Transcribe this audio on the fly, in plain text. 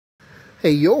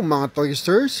Hey yo mga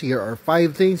Toysters, here are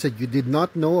 5 things that you did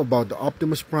not know about the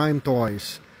Optimus Prime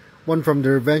toys. One from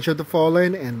the Revenge of the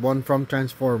Fallen and one from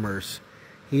Transformers.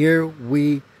 Here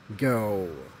we go.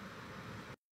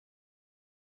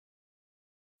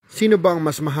 Sino ba ang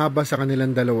mas mahaba sa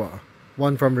kanilang dalawa?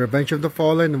 One from Revenge of the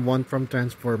Fallen and one from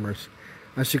Transformers.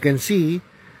 As you can see,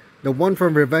 the one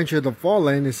from Revenge of the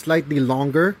Fallen is slightly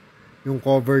longer yung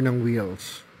cover ng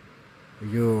wheels.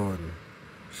 Yun.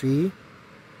 See?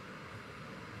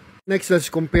 Next, let's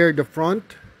compare the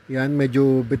front. Yan,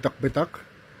 medyo bitak-bitak.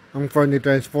 Ang front ni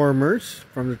Transformers,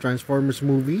 from the Transformers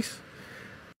movies.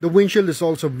 The windshield is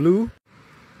also blue.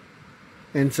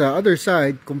 And sa other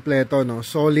side, kompleto, no?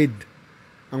 Solid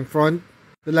ang front.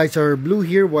 The lights are blue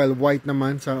here, while white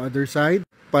naman sa other side.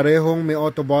 Parehong may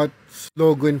Autobots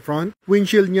logo in front.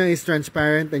 Windshield niya is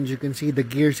transparent and you can see the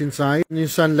gears inside. Yung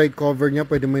sunlight cover niya,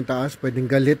 pwede mo yung taas, pwedeng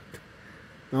galit.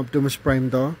 Optimus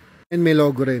Prime to. And may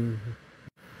logo rin.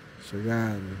 So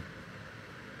yan.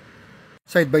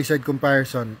 Side-by-side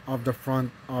comparison of the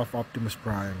front of Optimus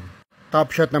Prime.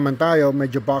 Top shot naman tayo,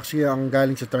 medyo boxy ang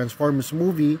galing sa Transformers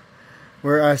movie,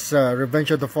 whereas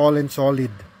Revenge of the Fallen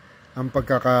solid ang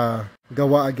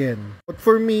pagkakagawa again. But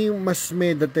for me, mas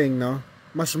may dating, no?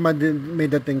 Mas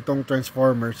may dating tong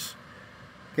Transformers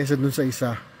kaysa dun sa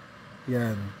isa.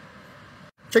 Yan.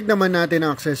 Check naman natin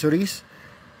ang accessories.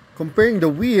 Comparing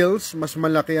the wheels, mas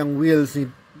malaki ang wheels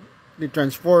ni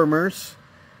Transformers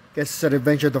kaysa sa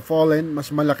Revenge of the Fallen. Mas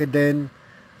malaki din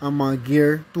ang mga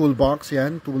gear toolbox.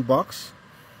 Yan, toolbox.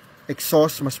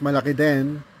 Exhaust, mas malaki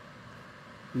din.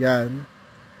 Yan.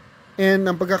 And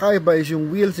ang pagkakaiba is yung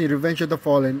wheels ni Revenge of the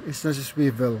Fallen is nasa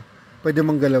swivel. Pwede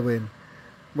mong galawin.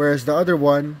 Whereas the other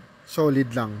one,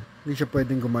 solid lang. Hindi siya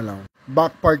pwedeng gumalaw.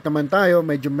 Back part naman tayo,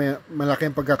 medyo malaki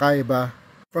ang pagkakaiba.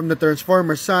 From the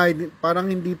Transformers side, parang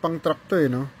hindi pang truck to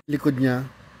no? Likod niya.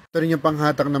 Ito rin yung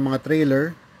panghatak ng mga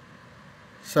trailer.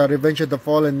 Sa Revenge of the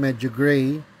Fallen, medyo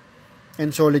gray.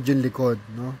 And solid yung likod,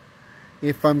 no?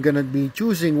 If I'm gonna be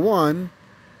choosing one,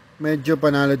 medyo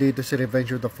panalo dito si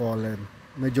Revenge of the Fallen.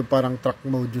 Medyo parang truck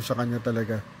mode yung sa kanya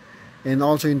talaga. And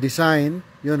also yung design,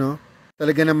 yun, no?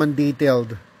 Talaga naman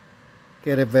detailed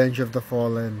kay Revenge of the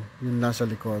Fallen, yung nasa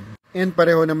likod. And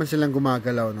pareho naman silang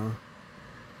gumagalaw, no?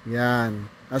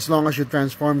 Yan. As long as you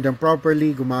transform them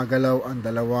properly, gumagalaw ang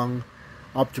dalawang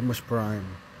Optimus Prime.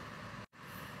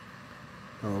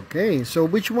 Okay, so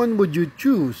which one would you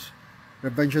choose?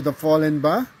 Revenge of the Fallen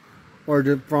ba? Or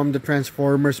from the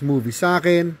Transformers movie? Sa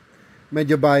akin,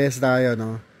 medyo biased tayo,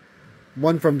 no?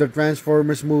 One from the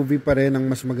Transformers movie pa rin ang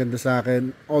mas maganda sa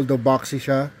akin, although boxy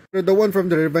siya. Pero the one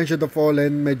from the Revenge of the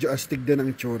Fallen, medyo astig din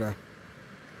ang itsura.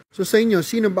 So sa inyo,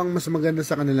 sino bang mas maganda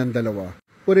sa kanilang dalawa?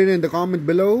 Put it in the comment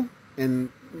below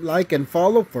and like and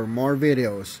follow for more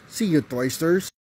videos. See you, Toysters!